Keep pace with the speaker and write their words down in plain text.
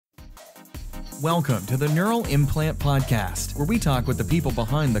Welcome to the Neural Implant Podcast, where we talk with the people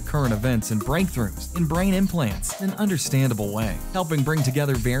behind the current events and breakthroughs in brain implants in an understandable way, helping bring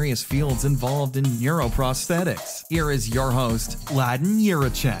together various fields involved in neuroprosthetics. Here is your host, Laden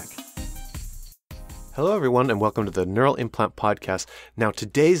Yurachek. Hello, everyone, and welcome to the Neural Implant Podcast. Now,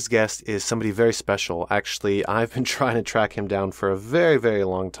 today's guest is somebody very special. Actually, I've been trying to track him down for a very, very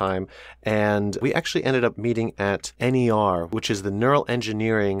long time, and we actually ended up meeting at NER, which is the Neural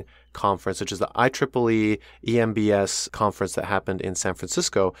Engineering Conference, which is the IEEE EMBS conference that happened in San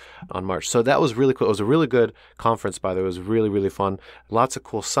Francisco on March. So that was really cool. It was a really good conference, by the way. It was really, really fun. Lots of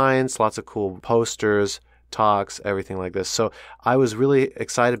cool science, lots of cool posters, talks, everything like this. So I was really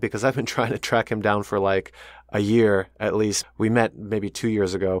excited because I've been trying to track him down for like a year at least. We met maybe 2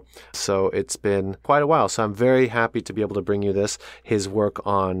 years ago. So it's been quite a while. So I'm very happy to be able to bring you his work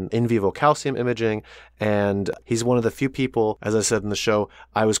on in-vivo calcium imaging. And he's one of the few people, as I said in the show,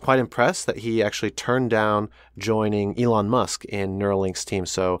 I was quite impressed that he actually turned down joining Elon Musk in Neuralink's team.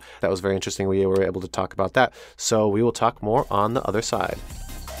 So that was very interesting. We were able to talk about that. So we will talk more on the other side.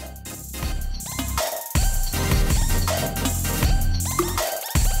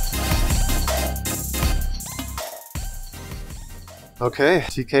 Okay,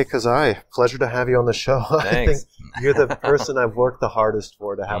 TK Kozai, pleasure to have you on the show. Thanks. I think you're the person I've worked the hardest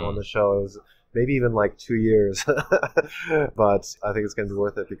for to have on the show. It was maybe even like 2 years, but I think it's going to be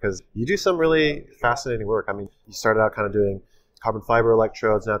worth it because you do some really fascinating work. I mean, you started out kind of doing carbon fiber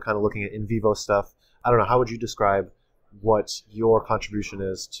electrodes, now kind of looking at in vivo stuff. I don't know, how would you describe what your contribution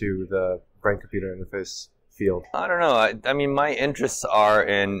is to the brain-computer interface field? I don't know. I mean, my interests are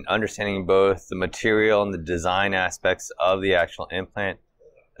in understanding both the material and the design aspects of the actual implant,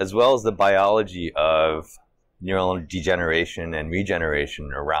 as well as the biology of neural degeneration and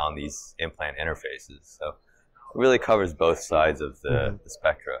regeneration around these implant interfaces. So it really covers both sides of the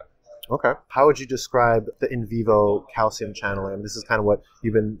spectra. Okay. How would you describe the in vivo calcium channeling? I mean, this is kind of what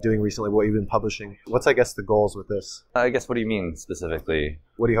you've been doing recently, what you've been publishing. What's, I guess, the goals with this? I guess, what do you mean specifically?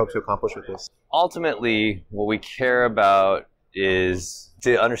 What do you hope to accomplish with this? Ultimately, what we care about is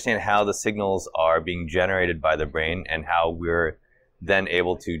to understand how the signals are being generated by the brain and how we're then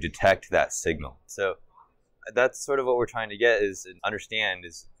able to detect that signal. So that's sort of what we're trying to get is understand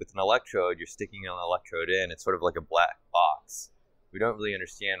is with an electrode, you're sticking an electrode in, it's sort of like a black box. We don't really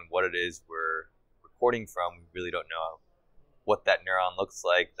understand what it is we're recording from. We really don't know what that neuron looks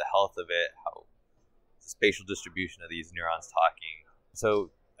like, the health of it, how the spatial distribution of these neurons talking.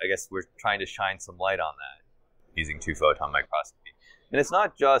 So I guess we're trying to shine some light on that using two-photon microscopy. And it's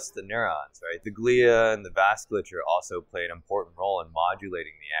not just the neurons, right? The glia and the vasculature also play an important role in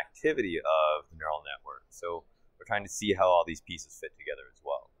modulating the activity of the neural network. So we're trying to see how all these pieces fit together as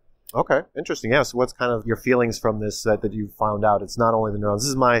well. Okay, interesting. Yeah, so what's kind of your feelings from this that you found out? It's not only the neurons. This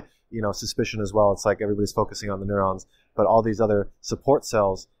is my suspicion as well. It's like everybody's focusing on the neurons, but all these other support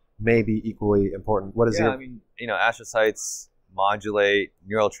cells may be equally important. What is I mean, astrocytes modulate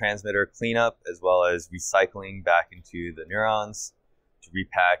neurotransmitter cleanup as well as recycling back into the neurons to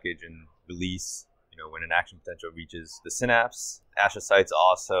repackage and release, when an action potential reaches the synapse. Astrocytes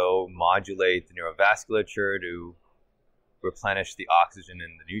also modulate the neurovasculature to replenish the oxygen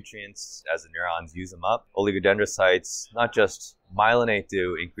and the nutrients as the neurons use them up. Oligodendrocytes not just myelinate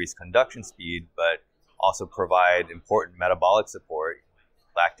to increase conduction speed, but also provide important metabolic support,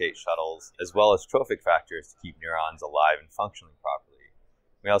 lactate shuttles, as well as trophic factors to keep neurons alive and functioning properly.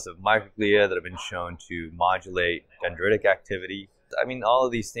 We also have microglia that have been shown to modulate dendritic activity. I mean, all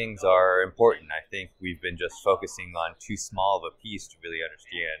of these things are important. I think we've been just focusing on too small of a piece to really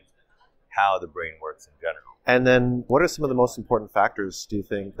understand how the brain works in general. And then what are some of the most important factors, do you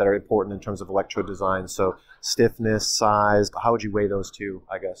think, that are important in terms of electrode design? So stiffness, size, how would you weigh those two,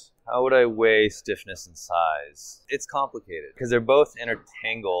 I guess? How would I weigh stiffness and size? It's complicated because they're both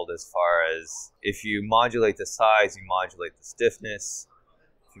intertangled as far as if you modulate the size, you modulate the stiffness.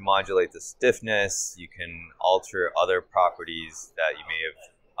 If you modulate the stiffness, you can alter other properties that you may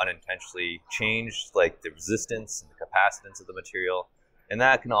have unintentionally changed, like the resistance and the capacitance of the material. And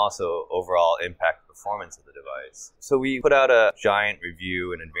that can also overall impact the performance of the device. So we put out a giant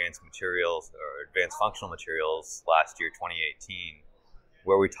review in Advanced Materials or Advanced Functional Materials last year, 2018,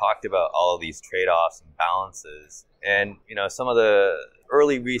 where we talked about all of these trade-offs and balances. And, some of the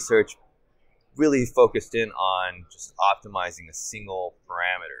early research really focused in on just optimizing a single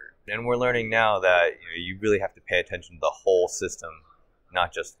parameter. And we're learning now that you really have to pay attention to the whole system,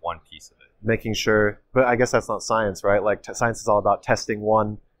 not just one piece of it. Making sure, but I guess that's not science, right? Like science is all about testing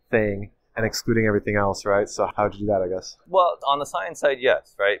one thing and excluding everything else, right? So how would you do that, I guess? Well, on the science side,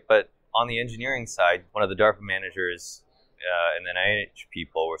 yes, right? But on the engineering side, one of the DARPA managers and then NIH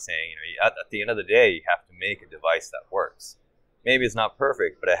people were saying, at the end of the day, you have to make a device that works. Maybe it's not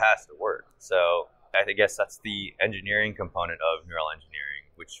perfect, but it has to work. So I guess that's the engineering component of neural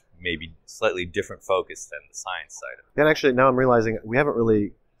engineering, which may be slightly different focus than the science side of it. And actually, now I'm realizing we haven't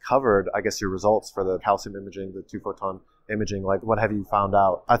really covered, I guess, your results for the calcium imaging, the 2-photon imaging. Like, what have you found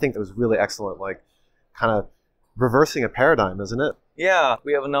out? I think it was really excellent, like, kind of reversing a paradigm, isn't it? Yeah,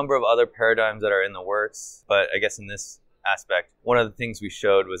 we have a number of other paradigms that are in the works, but I guess in this aspect, one of the things we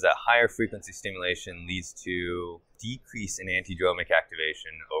showed was that higher frequency stimulation leads to decrease in antidromic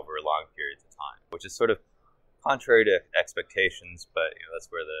activation over long periods of time, which is sort of contrary to expectations, but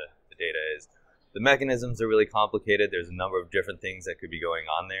that's where the data is. The mechanisms are really complicated. There's a number of different things that could be going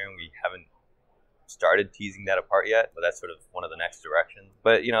on there, and we haven't started teasing that apart yet, but that's sort of one of the next directions.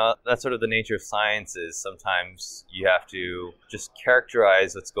 But that's sort of the nature of science, is sometimes you have to just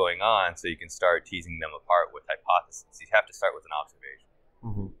characterize what's going on so you can start teasing them apart with hypotheses. You have to start with an observation.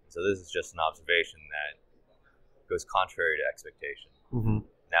 Mm-hmm. So this is just an observation that goes contrary to expectation. Mm-hmm.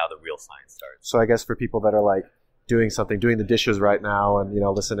 Now the real science starts. So I guess for people that are like doing the dishes right now and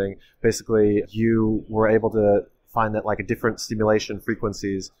listening, basically you were able to find that like a different stimulation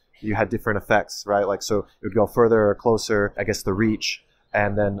frequencies, you had different effects, right? Like, so it would go further or closer, I guess the reach,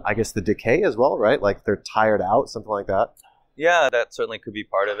 and then I guess the decay as well, right? Like they're tired out, something like that. Yeah, that certainly could be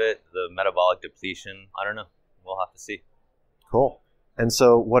part of it. The metabolic depletion, I don't know. We'll have to see. Cool. And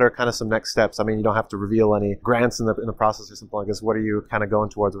so what are kind of some next steps? I mean, you don't have to reveal any grants in the process or something like this. What are you kind of going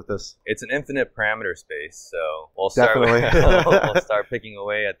towards with this? It's an infinite parameter space, so we'll start picking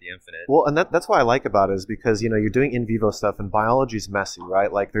away at the infinite. Well, and that's what I like about it, is because, you're doing in vivo stuff and biology is messy,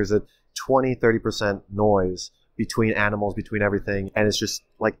 right? Like there's a 20-30% noise between animals, between everything. And it's just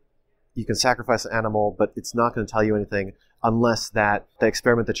like, you can sacrifice an animal, but it's not going to tell you anything unless that the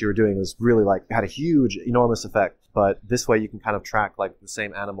experiment that you were doing was really like had a huge, enormous effect. But this way you can kind of track like the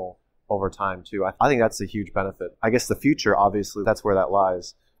same animal over time too. I think that's a huge benefit. I guess the future, obviously, that's where that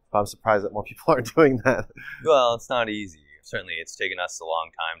lies. But I'm surprised that more people aren't doing that. Well, it's not easy. Certainly it's taken us a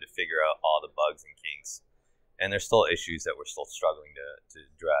long time to figure out all the bugs and kinks. And there's still issues that we're still struggling to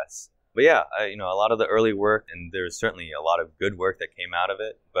address. But yeah, a lot of the early work, and there's certainly a lot of good work that came out of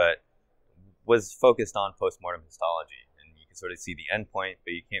it, but was focused on postmortem histology. And you can sort of see the endpoint,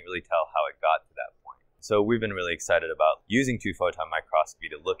 but you can't really tell how it got to that point. So we've been really excited about using 2-photon microscopy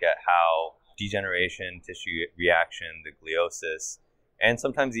to look at how degeneration, tissue reaction, the gliosis, and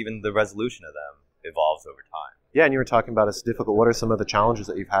sometimes even the resolution of them evolves over time. Yeah, and you were talking about it's difficult. What are some of the challenges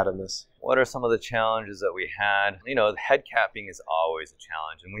that you've had in this? What are some of the challenges that we had? The head capping is always a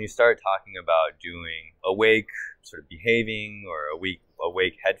challenge. And when you start talking about doing awake sort of behaving or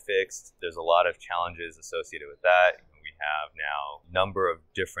awake head fixed, there's a lot of challenges associated with that. We have now a number of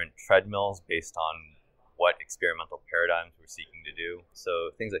different treadmills based on what experimental paradigms we're seeking to do.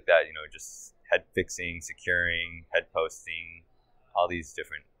 So things like that, just head fixing, securing, head posting, all these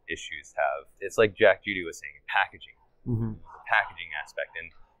different issues have. It's like Jack Judy was saying, packaging, the packaging aspect.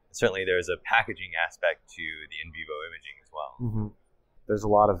 And certainly there's a packaging aspect to the in vivo imaging as well. Mm-hmm. There's a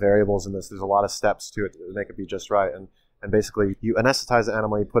lot of variables in this. There's a lot of steps to it to make it be just right. And basically you anesthetize the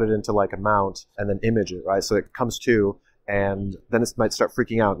animal, you put it into like a mount and then image it, right? So it comes to, and then it might start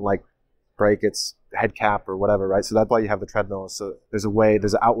freaking out and like break its head cap or whatever, right? So that's why you have the treadmill. So there's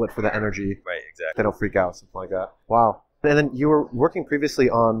an outlet for the energy. Right, exactly. They don't freak out, something like that. Wow. And then you were working previously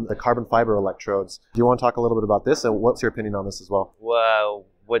on the carbon fiber electrodes. Do you want to talk a little bit about this, and what's your opinion on this as well? Well,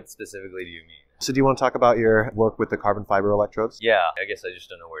 what specifically do you mean? So do you want to talk about your work with the carbon fiber electrodes? Yeah, I guess I just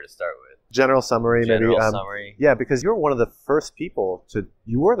don't know where to start with. General summary, maybe. Summary. Yeah, because you were one of the first people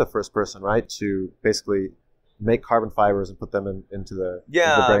you were the first person, right, to basically make carbon fibers and put them into the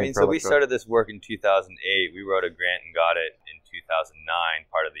brain. So we started this work in 2008. We wrote a grant and got it in 2009,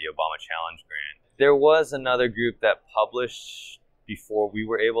 part of the Obama Challenge grant. There was another group that published before we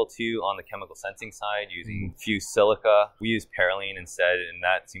were able to on the chemical sensing side using fused silica. We used Parylene instead, and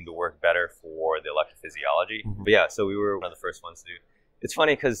that seemed to work better for the electrophysiology. Mm-hmm. But yeah, so we were one of the first ones to do. It's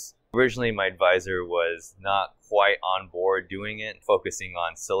funny because originally my advisor was not quite on board doing it, focusing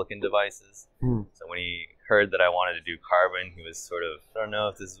on silicon devices. So when he heard that I wanted to do carbon, he was sort of, I don't know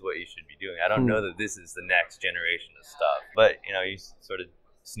if this is what you should be doing. I don't know that this is the next generation of stuff. But, you sort of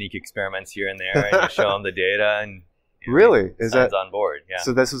sneak experiments here and there and you show him the data and really? Is that on board? Yeah.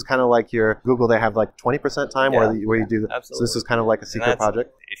 So this is kind of like your Google, they have like 20% time where you do absolutely. So this is kind of like a secret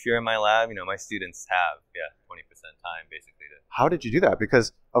project? If you're in my lab, my students have 20% time basically. How did you do that?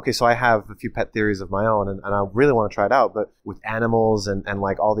 Because, okay, so I have a few pet theories of my own and I really want to try it out, but with animals and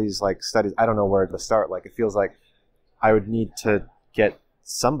like all these like studies, I don't know where to start. Like it feels like I would need to get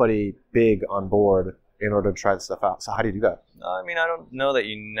somebody big on board in order to try this stuff out. So how do you do that? I mean, I don't know that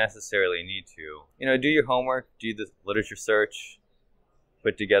you necessarily need to. Do your homework, do the literature search,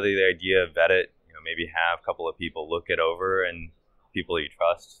 put together the idea, vet it, maybe have a couple of people look it over, and people you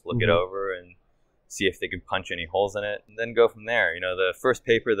trust look it over and see if they can punch any holes in it, and then go from there. The first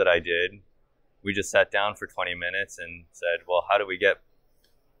paper that I did, we just sat down for 20 minutes and said, well, how do we get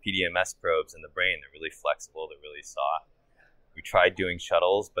PDMS probes in the brain? They're really flexible, they're really soft. We tried doing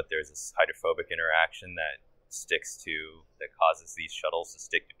shuttles, but there's this hydrophobic interaction that causes these shuttles to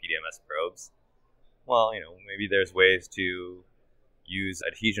stick to PDMS probes. Well, maybe there's ways to use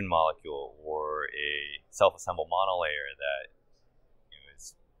adhesion molecule or a self-assembled monolayer that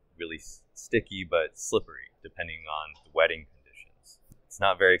is really sticky but slippery, depending on the wetting conditions. It's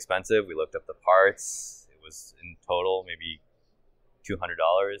not very expensive. We looked up the parts. It was in total maybe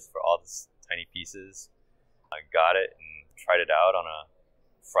 $200 for all these tiny pieces. I got it and tried it out on a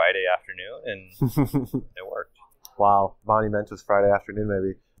Friday afternoon, and it worked. Wow. Monumentous Friday afternoon,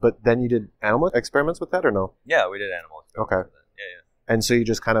 maybe. But then you did animal experiments with that, or no? Yeah, we did animal experiments with it. Yeah. And so you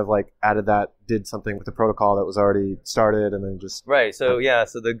just kind of added that, did something with the protocol that was already started, and then just... Right. So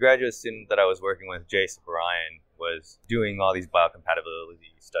the graduate student that I was working with, Jay O'Brien, was doing all these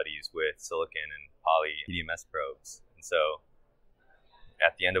biocompatibility studies with silicon and poly PDMS probes. And so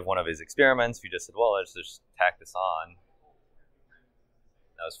at the end of one of his experiments, we just said, well, let's just tack this on.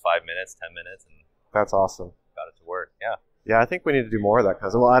 That was 5 minutes, 10 minutes, and that's awesome. Got it to work. Yeah. Yeah, I think we need to do more of that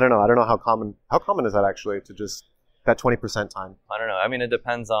kind of. Well, I don't know how common is that actually, to just that 20% time. I don't know. I mean, it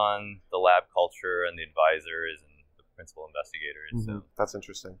depends on the lab culture and the advisors and the principal investigators. So that's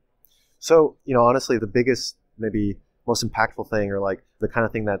interesting. So honestly, the biggest, maybe most impactful thing, or the kind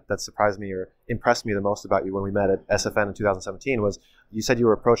of thing that surprised me or impressed me the most about you when we met at SFN in 2017 was you said you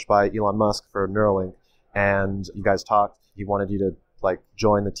were approached by Elon Musk for Neuralink, and you guys talked. He wanted you to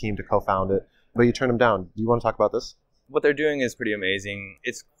join the team to co-found it, but you turned him down. Do you want to talk about this? What they're doing is pretty amazing.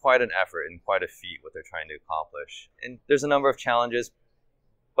 It's quite an effort and quite a feat what they're trying to accomplish. And there's a number of challenges,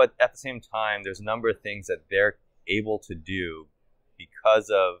 but at the same time, there's a number of things that they're able to do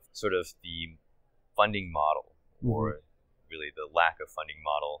because of sort of the funding model, or really the lack of funding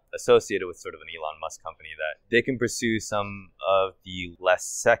model associated with sort of an Elon Musk company, that they can pursue some of the less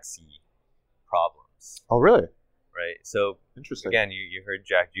sexy problems. Oh, really? Right. So, interesting. Again, you heard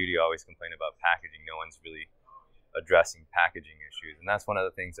Jack Judy always complain about packaging. No one's really addressing packaging issues, and that's one of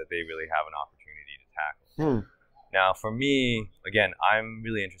the things that they really have an opportunity to tackle. Now, for me, again, I'm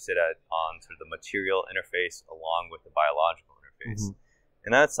really interested on sort of the material interface along with the biological interface,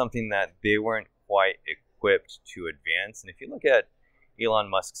 and that's something that they weren't quite equipped to advance. And if you look at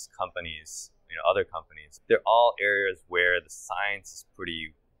Elon Musk's companies, other companies, they're all areas where the science is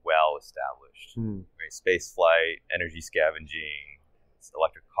pretty well established. Right? Space flight, energy scavenging,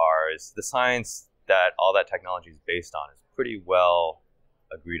 electric cars. The science that all that technology is based on is pretty well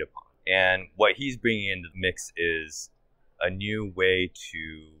agreed upon. And what he's bringing into the mix is a new way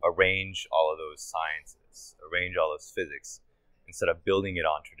to arrange all of those sciences, arrange all those physics, instead of building it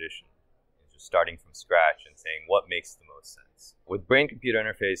on tradition. Just starting from scratch and saying what makes the most sense. With brain-computer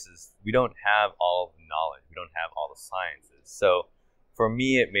interfaces, we don't have all of the knowledge. We don't have all the sciences. So for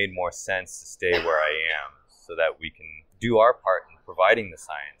me, it made more sense to stay where I am so that we can do our part in providing the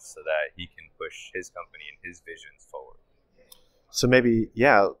science so that he can push his company and his visions forward. So maybe,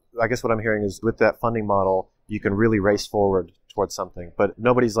 I guess what I'm hearing is with that funding model, you can really race forward towards something, but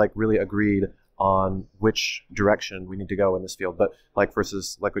nobody's really agreed on which direction we need to go in this field. But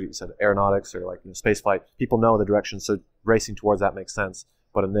versus what you said, aeronautics or space flight, people know the direction, so racing towards that makes sense.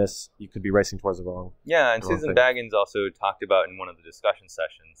 But in this, you could be racing towards the wrong. Yeah, and Susan Baggins also talked about in one of the discussion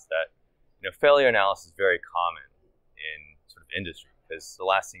sessions that failure analysis is very common in sort of industry, because the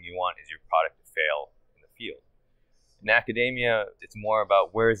last thing you want is your product to fail in the field. In academia, it's more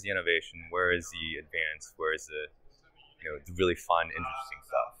about where is the innovation, where is the advance, where is the the really fun, interesting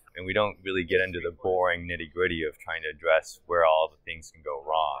stuff. And we don't really get into the boring nitty-gritty of trying to address where all the things can go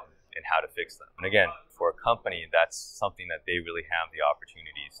wrong and how to fix them. And again, for a company, that's something that they really have the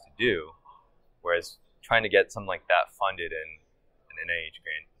opportunities to do, whereas trying to get something like that funded in an NIH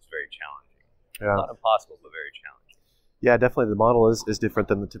grant is very challenging. Yeah. Not impossible, but very challenging. Yeah, definitely. The model is different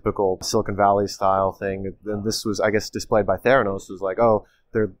than the typical Silicon Valley style thing. And this was, I guess, displayed by Theranos. It was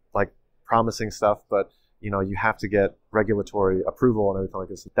they're promising stuff, but you have to get regulatory approval and everything like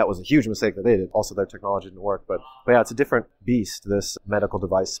this. That was a huge mistake that they did. Also, their technology didn't work. But yeah, it's a different beast, this medical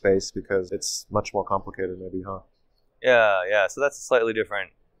device space, because it's much more complicated maybe, huh? Yeah. So that's a slightly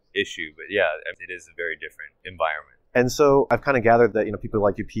different issue. But yeah, it is a very different environment. And so I've kind of gathered that, people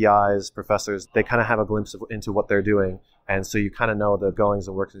like you, PIs, professors, they kind of have a glimpse into what they're doing. And so you kind of know the goings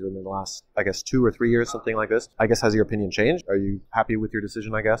and workings in the last, I guess, 2 or 3 years, something like this. I guess, has your opinion changed? Are you happy with your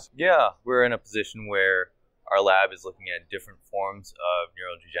decision, I guess? Yeah, we're in a position where our lab is looking at different forms of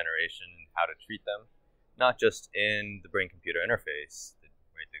neurodegeneration and how to treat them, not just in the brain-computer interface,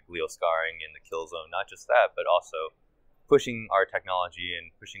 right, the glial scarring and the kill zone, not just that, but also pushing our technology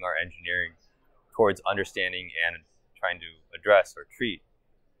and pushing our engineering towards understanding and trying to address or treat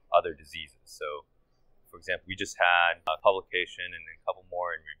other diseases. So, for example, we just had a publication and a couple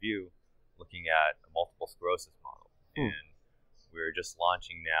more in review looking at a multiple sclerosis model. And we're just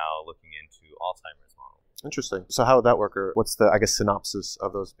launching now looking into Alzheimer's model. Interesting. So how would that work? Or what's the, I guess, synopsis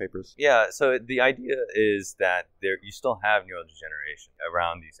of those papers? Yeah, so the idea is that you still have neurodegeneration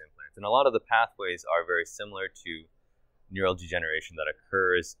around these implants. And a lot of the pathways are very similar to neurodegeneration that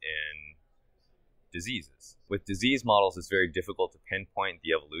occurs in diseases. With disease models, it's very difficult to pinpoint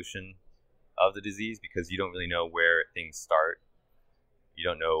the evolution of the disease because you don't really know where things start. You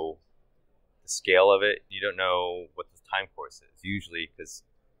don't know the scale of it. You don't know what the time course is, usually, because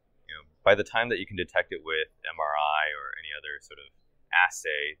by the time that you can detect it with MRI or any other sort of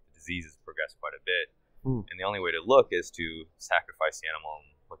assay, the disease has progressed quite a bit. And the only way to look is to sacrifice the animal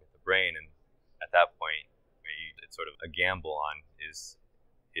and look at the brain. And at that point, it's sort of a gamble on is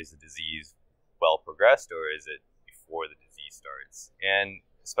the disease well progressed or is it before the disease starts? And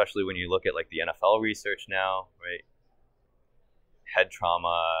especially when you look at like the NFL research now, right? Head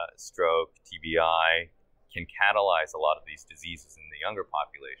trauma, stroke, TBI can catalyze a lot of these diseases in the younger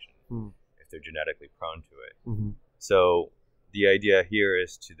population if they're genetically prone to it. So the idea here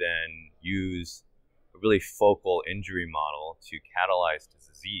is to then use a really focal injury model to catalyze the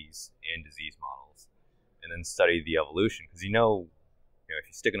disease in disease models and then study the evolution. Because if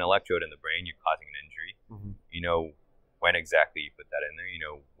you stick an electrode in the brain, you're causing an injury. You know when exactly you put that in there. You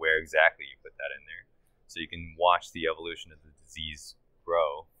know where exactly you put that in there. So you can watch the evolution of the disease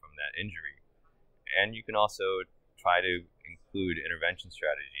grow from that injury. And you can also try to include intervention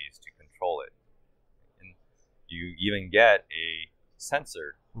strategies to control it. And you even get a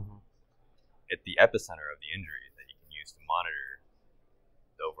sensor at the epicenter of the injury that you can use to monitor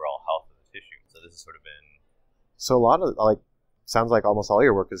the overall health of the tissue. So this has sort of been... So a lot of, sounds like almost all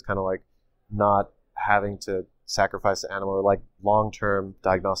your work is kind of like not having to sacrifice the animal or like long-term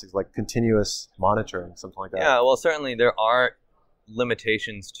diagnostics, like continuous monitoring, something like that. Yeah, well, certainly there are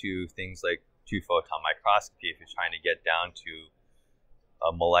limitations to things like two-photon microscopy if you're trying to get down to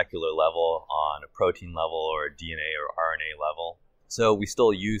a molecular level on a protein level or a DNA or RNA level. So we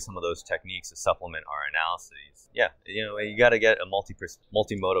still use some of those techniques to supplement our analyses. Yeah, you got to get a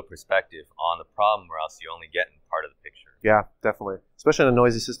multimodal perspective on the problem or else you only get in part of the picture. Yeah, definitely. Especially in a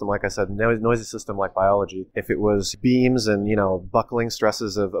noisy system, like I said, noisy system like biology. If it was beams and, buckling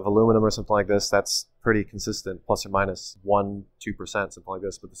stresses of aluminum or something like this, that's pretty consistent, plus or minus 1-2%, something like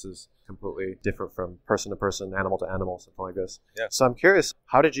this. But this is completely different from person to person, animal to animal, something like this. Yeah. So I'm curious,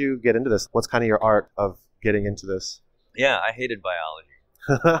 how did you get into this? What's kind of your arc of getting into this? Yeah, I hated biology.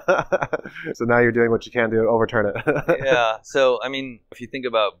 So now you're doing what you can to overturn it. Yeah. So, if you think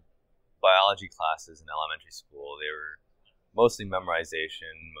about biology classes in elementary school, they were mostly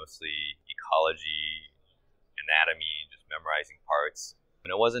memorization, mostly ecology, anatomy, just memorizing parts.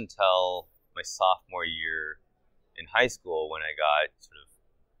 And it wasn't until my sophomore year in high school when I got sort of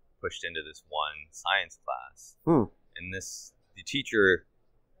pushed into this one science class. And the teacher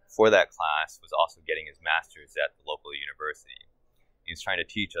for that class was also getting his master's at the local university. He was trying to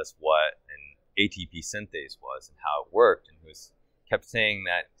teach us what an ATP synthase was and how it worked. And he kept saying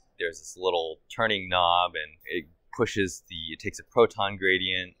that there's this little turning knob and it takes a proton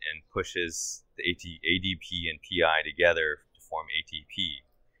gradient and pushes the ADP and PI together to form ATP.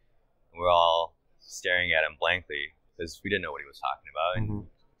 And we're all staring at him blankly because we didn't know what he was talking about and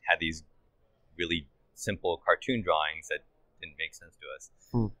had these really simple cartoon drawings that didn't make sense to us.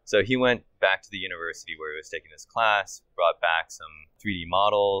 So he went back to the university where he was taking this class, brought back some 3D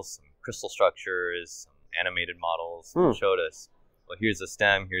models, some crystal structures, some animated models, and showed us, well, here's a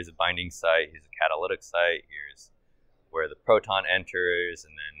stem, here's a binding site, here's a catalytic site, here's where the proton enters,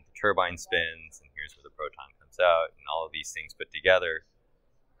 and then the turbine spins, and here's where the proton comes out, and all of these things put together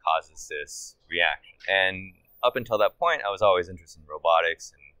causes this reaction. And up until that point, I was always interested in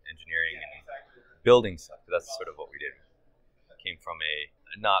robotics and engineering and building stuff. That's sort of what we did. I came from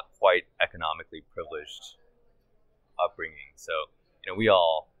a not quite economically privileged upbringing, so we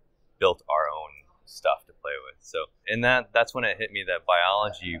all built our own stuff to play with. So, and that's when it hit me that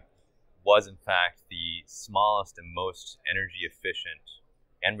biology was in fact the smallest and most energy efficient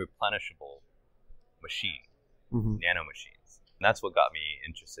and replenishable machine, nanomachines. And that's what got me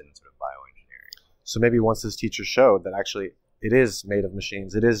interested in sort of bioengineering. So maybe once his teacher showed that actually it is made of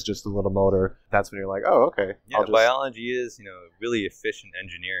machines, it is just a little motor, that's when you're like, oh, okay. Yeah, biology is, really efficient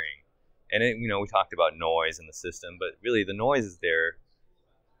engineering. And, we talked about noise in the system, but really the noise is there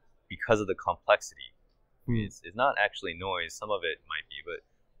because of the complexity. It's not actually noise. Some of it might be, but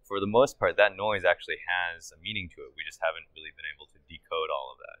for the most part, that noise actually has a meaning to it. We just haven't really been able to decode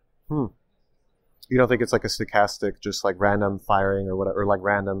all of that. You don't think it's like a stochastic, just like random firing or whatever, or like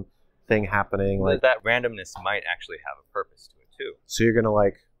random thing happening? Like that randomness might actually have a purpose to it too. So you're going to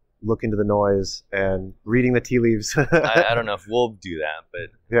like look into the noise and reading the tea leaves. I don't know if we'll do that, but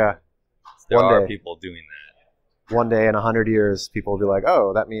yeah, there are people doing that. One day in 100 years, people will be like,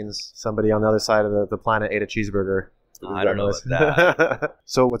 oh, that means somebody on the other side of the planet ate a cheeseburger. I don't know about that.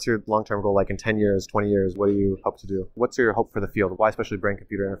 So what's your long-term goal? Like in 10 years, 20 years, what do you hope to do? What's your hope for the field? Why especially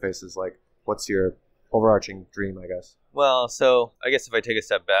brain-computer interfaces? Like, what's your overarching dream, I guess? Well, so I guess if I take a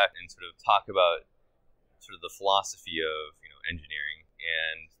step back and sort of talk about sort of the philosophy of, engineering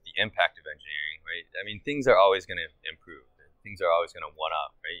and the impact of engineering, right? I mean, things are always going to improve. Things are always going to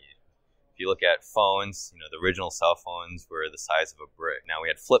one-up, right? If you look at phones, the original cell phones were the size of a brick. Now we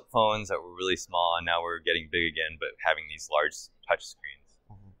had flip phones that were really small, and now we're getting big again, but having these large touch screens.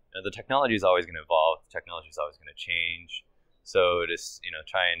 The technology is always going to evolve. The technology is always going to change. So just,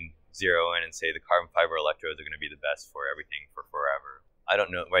 try and zero in and say the carbon fiber electrodes are going to be the best for everything for forever. I don't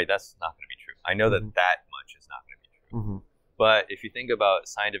know, right? That's not going to be true. I know that much is not going to be true. But if you think about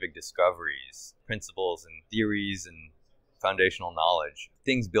scientific discoveries, principles and theories and foundational knowledge,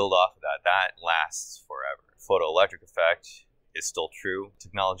 things build off of that. That lasts forever. Photoelectric effect is still true.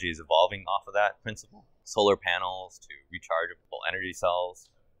 Technology is evolving off of that principle. Solar panels to rechargeable energy cells.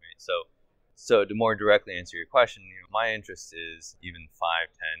 Right? So to more directly answer your question, my interest is even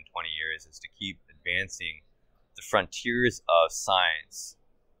 5, 10, 20 years is to keep advancing the frontiers of science,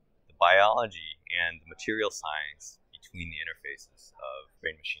 the biology and the material science between the interfaces of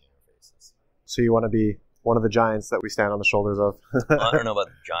brain-machine interfaces. So you want to be one of the giants that we stand on the shoulders of? I don't know about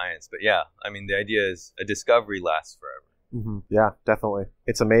the giants, but yeah, I mean, the idea is a discovery lasts forever. Yeah, definitely.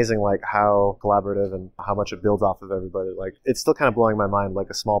 It's amazing like how collaborative and how much it builds off of everybody. Like it's still kind of blowing my mind. Like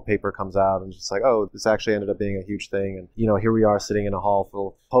a small paper comes out and just like, oh, this actually ended up being a huge thing. And here we are sitting in a hall full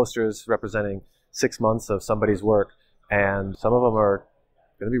of posters representing 6 months of somebody's work. And some of them are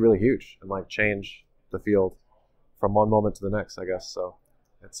going to be really huge and like change the field from one moment to the next, I guess. So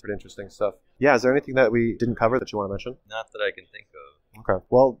it's pretty interesting stuff. Yeah, is there anything that we didn't cover that you want to mention? Not that I can think of. Okay.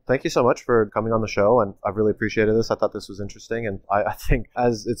 Well, thank you so much for coming on the show, and I've really appreciated this. I thought this was interesting, and I think,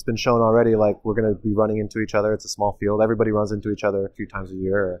 as it's been shown already, like we're going to be running into each other. It's a small field. Everybody runs into each other a few times a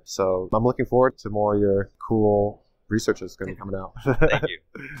year. So I'm looking forward to more of your cool research that's going to be coming out. Thank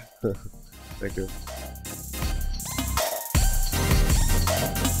you. Thank you.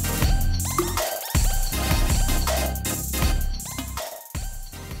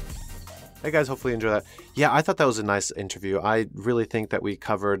 Hey guys, hopefully you enjoy that. Yeah, I thought that was a nice interview. I really think that we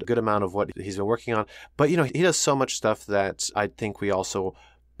covered a good amount of what he's been working on. But, he does so much stuff that I think we also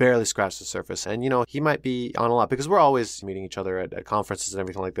barely scratched the surface. And, he might be on a lot because we're always meeting each other at conferences and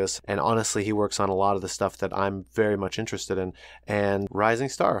everything like this. And honestly, he works on a lot of the stuff that I'm very much interested in. And rising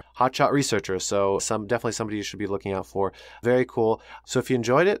star, hotshot researcher. So definitely somebody you should be looking out for. Very cool. So if you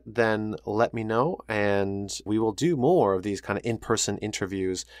enjoyed it, then let me know. And we will do more of these kind of in-person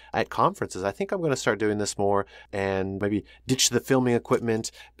interviews at conferences. I think I'm going to start doing this more and maybe ditch the filming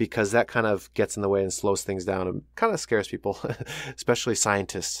equipment because that kind of gets in the way and slows things down and kind of scares people, especially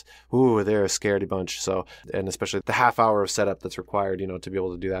scientists. Ooh, they're a scaredy bunch. So, and especially the half hour of setup that's required, to be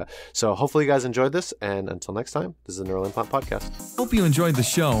able to do that. So hopefully you guys enjoyed this. And until next time, this is the Neural Implant Podcast. Hope you enjoyed the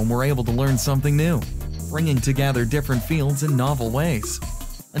show and were able to learn something new, bringing together different fields in novel ways.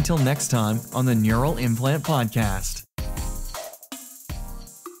 Until next time on the Neural Implant Podcast.